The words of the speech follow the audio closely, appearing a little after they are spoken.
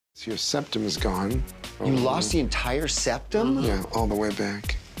So your septum is gone. You lost the entire septum? Yeah, all the way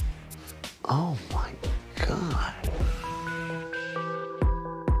back. Oh, my God.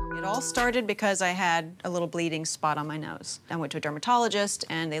 It all started because I had a little bleeding spot on my nose. I went to a dermatologist,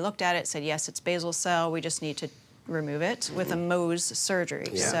 and they looked at it, said, yes, it's basal cell. We just need to remove it with a Mohs surgery.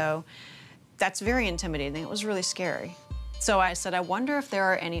 Yeah. So that's very intimidating. It was really scary. So I said, I wonder if there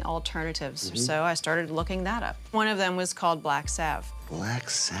are any alternatives. So I started looking that up. One of them was called black salve. Black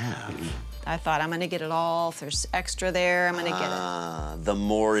salve? I thought, I'm gonna get it all. If there's extra there, I'm gonna get it. The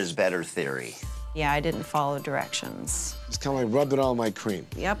more is better theory. Yeah, I didn't follow directions. It's kind of like rubbed it all in my cream.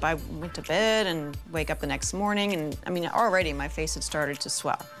 Yep, I went to bed and wake up the next morning, and I mean, already my face had started to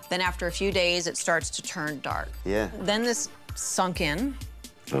swell. Then after a few days, it starts to turn dark. Yeah. Then this sunk in.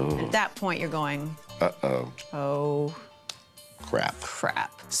 Oh. At that point, you're going, Uh-oh. oh, Crap.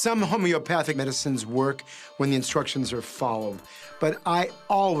 crap. Some homeopathic medicines work when the instructions are followed, but I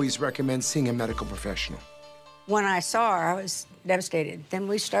always recommend seeing a medical professional. When I saw her, I was devastated. Then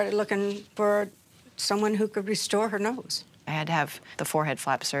we started looking for someone who could restore her nose. I had to have the forehead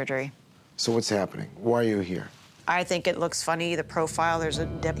flap surgery. So what's happening? Why are you here? I think it looks funny, the profile, there's a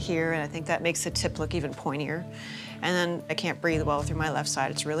dip here, and I think that makes the tip look even pointier. And then I can't breathe well through my left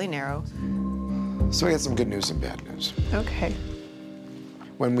side. It's really narrow. So we had some good news and bad news. Okay.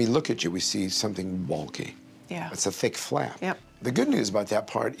 When we look at you, we see something bulky. Yeah. It's a thick flap. Yep. The good news about that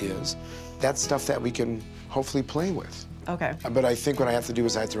part is that's stuff that we can hopefully play with. Okay. But I think what I have to do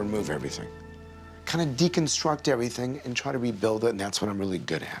is I have to remove everything. Kind of deconstruct everything and try to rebuild it, and that's what I'm really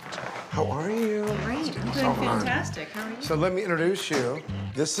good at. How are you? Great, I'm doing fantastic. How are you? So let me introduce you.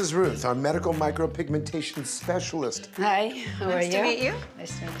 This is Ruth, our medical micropigmentation specialist. Hi, how are you? Nice to meet you.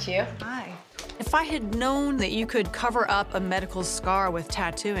 Nice to meet you. Hi. If I had known that you could cover up a medical scar with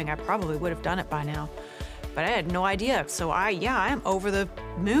tattooing, I probably would have done it by now. But I had no idea. So I am over the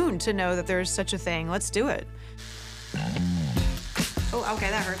moon to know that there's such a thing. Let's do it. Oh,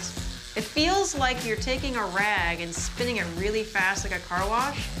 okay, that hurts. It feels like you're taking a rag and spinning it really fast like a car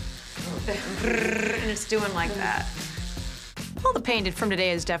wash. And it's doing like that. All the pain from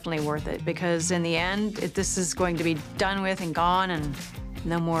today is definitely worth it, because in the end, this is going to be done with and gone, and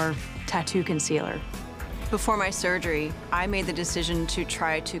no more tattoo concealer. Before my surgery, I made the decision to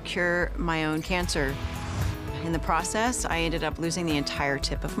try to cure my own cancer. In the process, I ended up losing the entire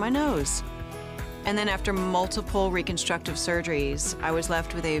tip of my nose. And then after multiple reconstructive surgeries, I was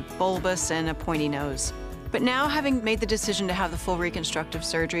left with a bulbous and a pointy nose. But now, having made the decision to have the full reconstructive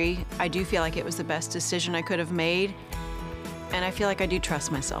surgery, I do feel like it was the best decision I could have made. And I feel like I do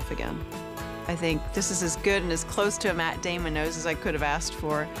trust myself again. I think this is as good and as close to a Matt Damon nose as I could have asked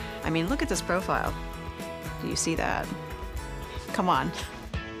for. I mean, look at this profile. Do you see that? Come on.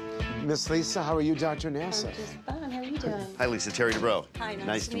 Miss Lisa, how are you, Dr. Nassif? I'm just fine. How are you doing? Hi, Lisa. Terry Dubrow. Hi,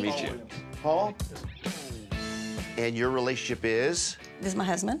 Nice to meet you. Paul? And your relationship is? This is my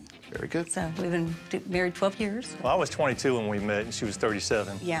husband. Very good. So we've been married 12 years. Well, I was 22 when we met, and she was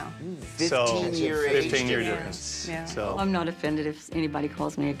 37. Yeah. 15-year age 15-year difference. Yeah. So I'm not offended if anybody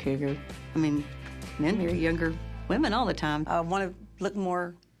calls me a cougar. I mean, men marry younger women all the time. I want to look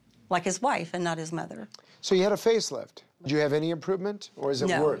more like his wife and not his mother. So you had a facelift. Did you have any improvement, or is it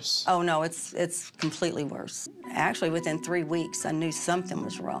No. worse? Oh, no, it's completely worse. Actually, within 3 weeks, I knew something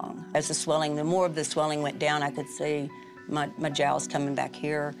was wrong. As the more of the swelling went down, I could see my jowls coming back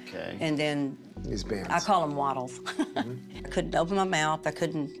here. Okay. And then These bands. I call them waddles. I couldn't open my mouth. I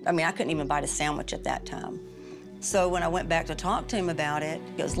couldn't even bite a sandwich at that time. So when I went back to talk to him about it,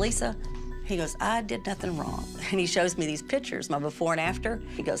 he goes, Lisa, he goes, I did nothing wrong. And he shows me these pictures, my before and after.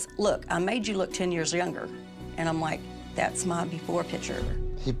 He goes, look, I made you look 10 years younger. And I'm like, that's my before picture.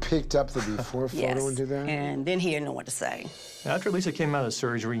 He picked up the before photo Yes. and did that? And then he didn't know what to say. after Lisa came out of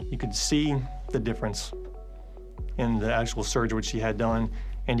surgery, you could see the difference in the actual surgery which she had done,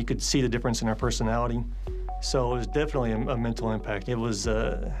 and you could see the difference in her personality. So it was definitely a mental impact. It was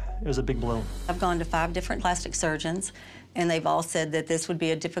a big blow. I've gone to 5 different plastic surgeons, and they've all said that this would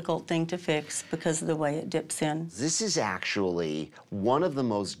be a difficult thing to fix because of the way it dips in. This is actually one of the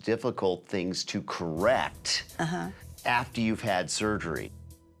most difficult things to correct after you've had surgery.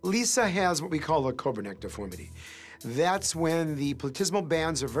 Lisa has what we call a cobra neck deformity. That's when the platysmal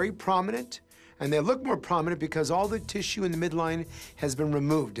bands are very prominent, and they look more prominent because all the tissue in the midline has been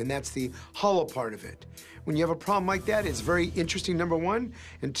removed, and that's the hollow part of it. When you have a problem like that, it's very interesting, number one,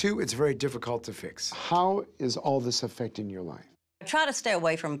 and 2, it's very difficult to fix. How is all this affecting your life? I try to stay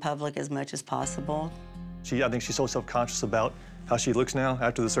away from public as much as possible. I think she's so self-conscious about how she looks now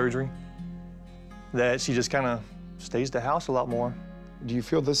after the surgery that she just kind of stays at the house a lot more. Do you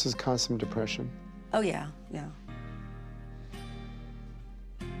feel this has caused some depression? Oh, yeah, yeah.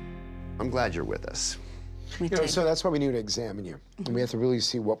 I'm glad you're with us. Me You know, too. so that's why we need to examine you. And we have to really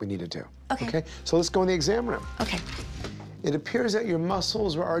see what we need to do. Okay. So let's go in the exam room. Okay. It appears that your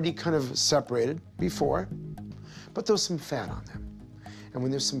muscles were already kind of separated before, but there's some fat on them. And when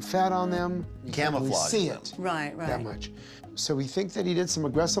there's some fat on them, you can't really Camouflage see them. it Right, right. that much. So we think that he did some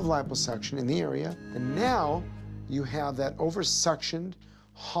aggressive liposuction in the area, and now you have that over-suctioned,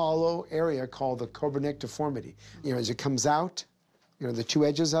 hollow area called the cobra neck deformity. You know, as it comes out, you know, the two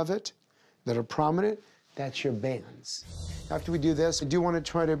edges of it that are prominent, that's your bands. After we do this, I do want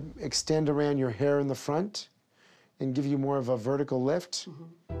to try to extend around your hair in the front and give you more of a vertical lift.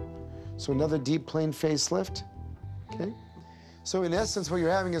 So another deep plane facelift, okay? So in essence, what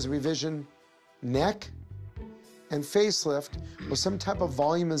you're having is a revision neck and facelift with some type of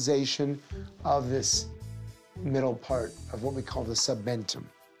volumization of this middle part of what we call the submentum.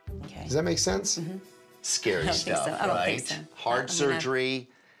 Okay. Does that make sense? Scary I don't think stuff, so. I don't right? think so. Hard I mean, surgery.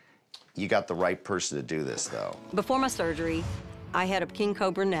 You got the right person to do this, though. Before my surgery, I had a king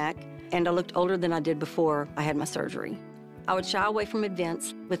cobra neck, and I looked older than I did before I had my surgery. I would shy away from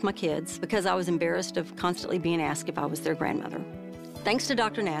events with my kids because I was embarrassed of constantly being asked if I was their grandmother. Thanks to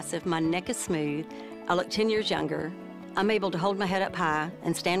Dr. Nassif, my neck is smooth, I look 10 years younger, I'm able to hold my head up high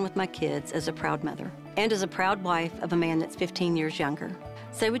and stand with my kids as a proud mother, and as a proud wife of a man that's 15 years younger.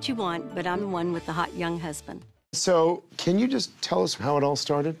 Say what you want, but I'm the one with the hot young husband. So can you just tell us how it all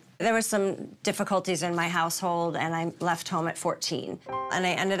started? There were some difficulties in my household, and I left home at 14. And I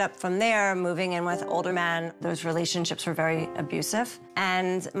ended up from there moving in with older men. Those relationships were very abusive.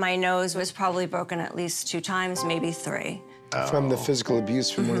 And my nose was probably broken at least 2 times, maybe 3. From the physical abuse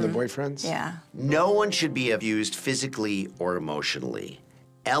from one of the boyfriends? Yeah. No one should be abused physically or emotionally.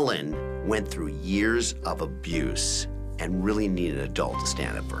 Ellen went through years of abuse and really needed an adult to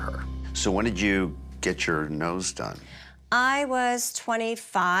stand up for her. So when did you get your nose done? I was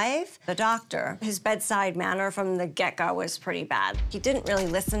 25. The doctor, his bedside manner from the get-go was pretty bad. He didn't really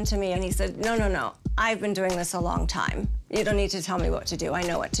listen to me, and he said, no, no, no, I've been doing this a long time. You don't need to tell me what to do. I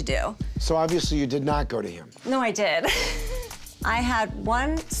know what to do. So obviously you did not go to him. No, I did. I had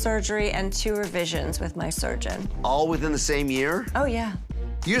 1 surgery and 2 revisions with my surgeon. All within the same year? Oh, yeah.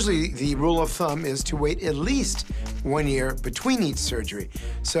 Usually the rule of thumb is to wait at least 1 year between each surgery.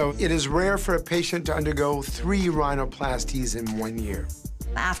 So it is rare for a patient to undergo 3 rhinoplasties in 1 year.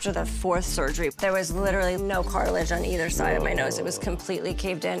 After the 4th surgery, there was literally no cartilage on either side of my nose. It was completely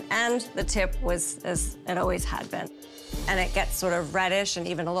caved in, and the tip was as it always had been. And it gets sort of reddish and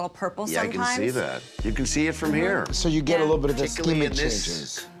even a little purple sometimes. Yeah, I can see that. You can see it from here. So you get a little bit of Particularly ischemic in this-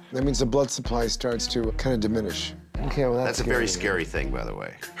 changes. That means the blood supply starts to kind of diminish. Okay, well, That's a very scary thing, by the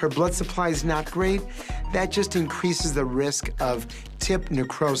way. Her blood supply is not great. That just increases the risk of tip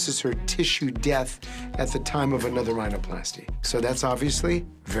necrosis or tissue death at the time of another rhinoplasty. So that's obviously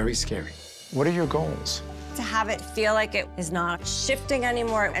very scary. What are your goals? To have it feel like it is not shifting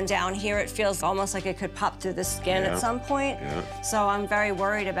anymore, and down here it feels almost like it could pop through the skin at some point. So I'm very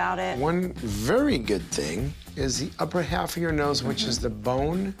worried about it. One very good thing is the upper half of your nose, which is the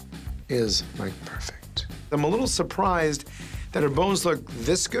bone, is like perfect. I'm a little surprised that her bones look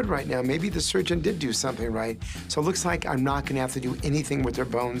this good right now. Maybe the surgeon did do something right. So it looks like I'm not gonna have to do anything with her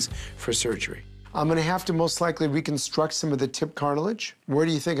bones for surgery. I'm gonna have to most likely reconstruct some of the tip cartilage. Where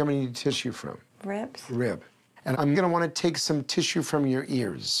do you think I'm gonna need tissue from? Ribs? Rib. And I'm gonna wanna take some tissue from your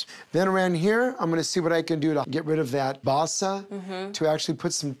ears. Then around here, I'm gonna see what I can do to get rid of that bassa, to actually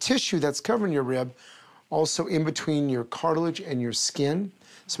put some tissue that's covering your rib, also in between your cartilage and your skin,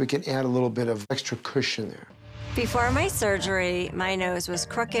 so we can add a little bit of extra cushion there. Before my surgery, my nose was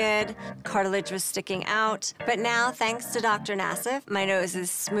crooked, cartilage was sticking out, but now, thanks to Dr. Nassif, my nose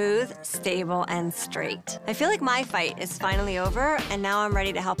is smooth, stable, and straight. I feel like my fight is finally over, and now I'm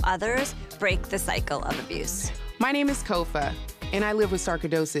ready to help others break the cycle of abuse. My name is Kofa, and I live with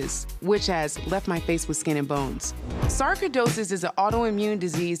sarcoidosis, which has left my face with skin and bones. Sarcoidosis is an autoimmune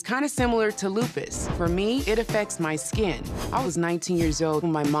disease kind of similar to lupus. For me, it affects my skin. I was 19 years old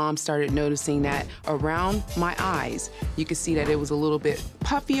when my mom started noticing that around my eyes, you could see that it was a little bit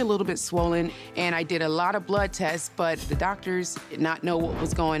puffy, a little bit swollen, and I did a lot of blood tests, but the doctors did not know what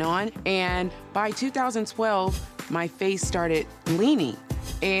was going on. And by 2012, my face started leaning.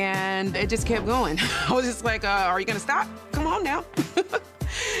 And it just kept going. I was just like, are you gonna stop? Come on now.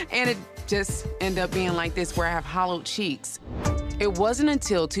 And it just ended up being like this, where I have hollowed cheeks. It wasn't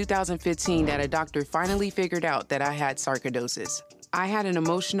until 2015 that a doctor finally figured out that I had sarcoidosis. I had an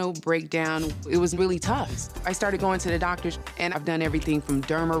emotional breakdown. It was really tough. I started going to the doctors, and I've done everything from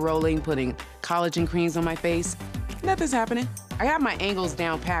derma rolling, putting collagen creams on my face. Nothing's happening. I have my angles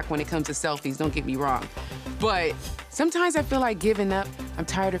down packed when it comes to selfies, don't get me wrong. But sometimes I feel like giving up. I'm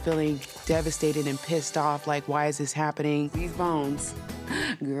tired of feeling devastated and pissed off, like, why is this happening? These bones,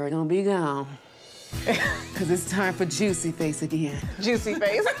 girl, gonna be gone. Because it's time for Juicy Face again. Juicy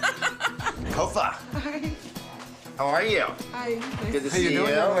Face. Kofa. Hi. How are you? Hi. Good to see you.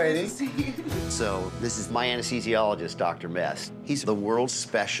 lady? So this is my anesthesiologist, Dr. Mess. He's the world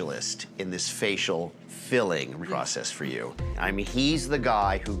specialist in this facial filling process for you. I mean, he's the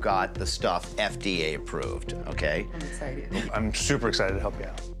guy who got the stuff FDA approved, okay? I'm excited. I'm super excited to help you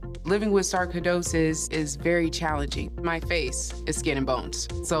out. Living with sarcoidosis is very challenging. My face is skin and bones.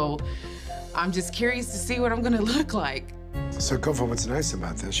 So I'm just curious to see what I'm gonna look like. So, Kofa, what's nice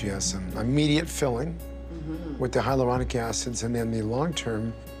about this, you have some immediate filling with the hyaluronic acids, and then the long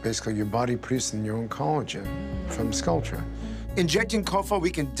term, basically your body producing your own collagen from Sculptra. Injecting Kofa, we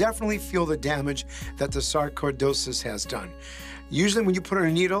can definitely feel the damage that the sarcoidosis has done. Usually when you put in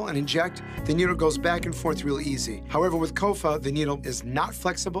a needle and inject, the needle goes back and forth real easy. However, with Kofa, the needle is not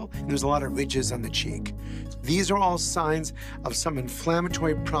flexible, and there's a lot of ridges on the cheek. These are all signs of some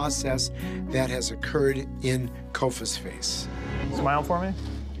inflammatory process that has occurred in Kofa's face. Smile for me.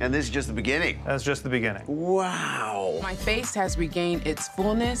 And this is just the beginning. That's just the beginning. Wow. My face has regained its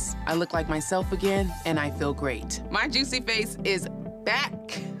fullness. I look like myself again, and I feel great. My Juicy Face is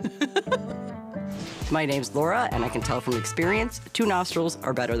back. My name's Laura, and I can tell from experience, 2 nostrils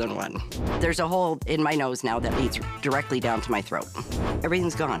are better than 1. There's a hole in my nose now that leads directly down to my throat.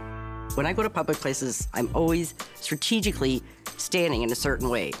 Everything's gone. When I go to public places, I'm always strategically standing in a certain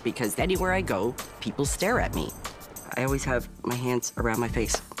way because anywhere I go, people stare at me. I always have my hands around my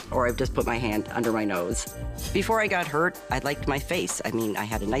face, or I've just put my hand under my nose. Before I got hurt, I liked my face. I mean, I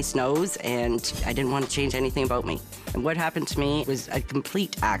had a nice nose, and I didn't want to change anything about me. And what happened to me was a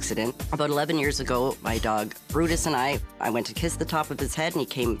complete accident. About 11 years ago, my dog Brutus and I went to kiss the top of his head, and he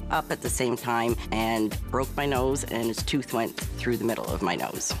came up at the same time and broke my nose, and his tooth went through the middle of my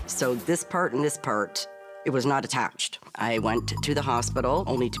nose. So this part and this part, it was not attached. I went to the hospital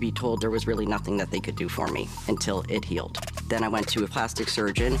only to be told there was really nothing that they could do for me until it healed. Then I went to a plastic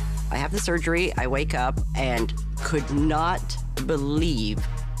surgeon. I have the surgery, I wake up and could not believe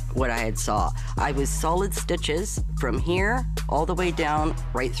what I had saw. I was solid stitches from here all the way down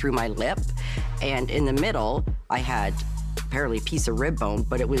right through my lip. And in the middle, I had apparently a piece of rib bone,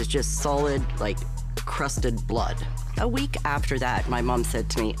 but it was just solid, like crusted blood. A week after that, my mom said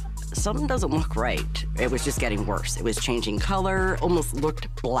to me, something doesn't look right. It was just getting worse. It was changing color, almost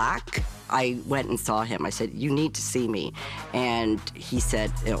looked black. I went and saw him. I said, you need to see me. And he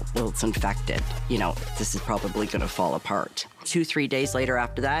said, oh, well, it's infected. You know, this is probably gonna fall apart. 2-3 days later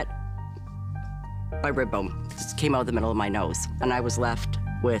after that, my rib bone just came out of the middle of my nose. And I was left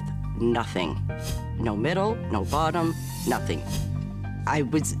with nothing. No middle, no bottom, nothing. I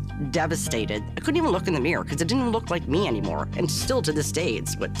was devastated. I couldn't even look in the mirror because it didn't look like me anymore. And still to this day,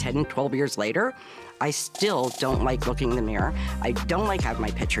 it's what, 10, 12 years later, I still don't like looking in the mirror. I don't like having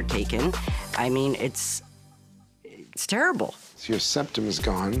my picture taken. I mean, it's terrible. So your septum is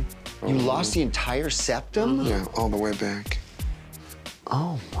gone. You lost the entire septum? Yeah, all the way back.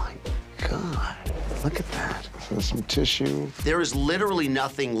 Oh my God. Look at that. There's some tissue. There is literally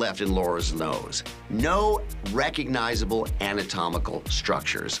nothing left in Laura's nose. No recognizable anatomical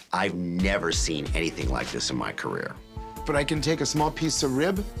structures. I've never seen anything like this in my career. But I can take a small piece of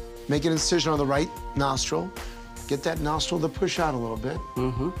rib, make an incision on the right nostril, get that nostril to push out a little bit.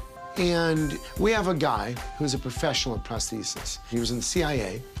 And we have a guy who's a professional at prosthesis. He was in the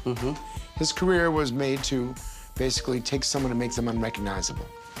CIA. His career was made to basically take someone and make them unrecognizable.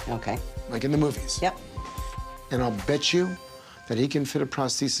 Okay. Like in the movies. Yep. And I'll bet you that he can fit a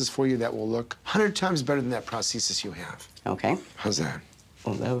prosthesis for you that will look 100 times better than that prosthesis you have. Okay. How's that?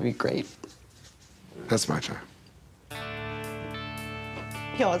 Well, that would be great. That's my time.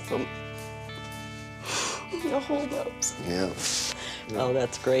 Awesome. The hold-ups. Yeah. Oh,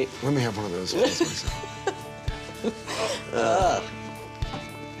 that's great. Let me have one of those myself.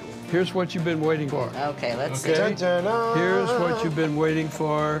 Here's what you've been waiting for. Okay, let's see. Okay? Here's what you've been waiting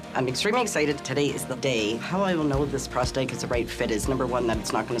for. I'm extremely excited. Today is the day. How I will know this prosthetic is the right fit is, number one, that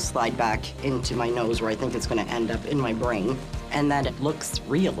it's not going to slide back into my nose where I think it's going to end up in my brain, and that it looks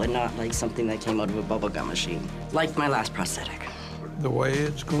real and not like something that came out of a bubblegum machine, like my last prosthetic. The way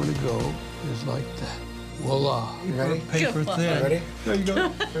it's going to go is like that. Voila. You ready? Paper thin. Ready? There you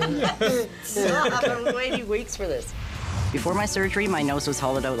go. I've been waiting weeks for this. Before my surgery, my nose was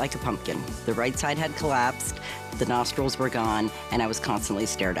hollowed out like a pumpkin. The right side had collapsed, the nostrils were gone, and I was constantly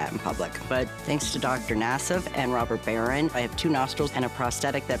stared at in public. But thanks to Dr. Nassif and Robert Barron, I have 2 nostrils and a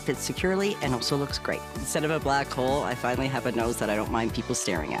prosthetic that fits securely and also looks great. Instead of a black hole, I finally have a nose that I don't mind people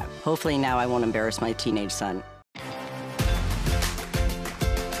staring at. Hopefully now I won't embarrass my teenage son.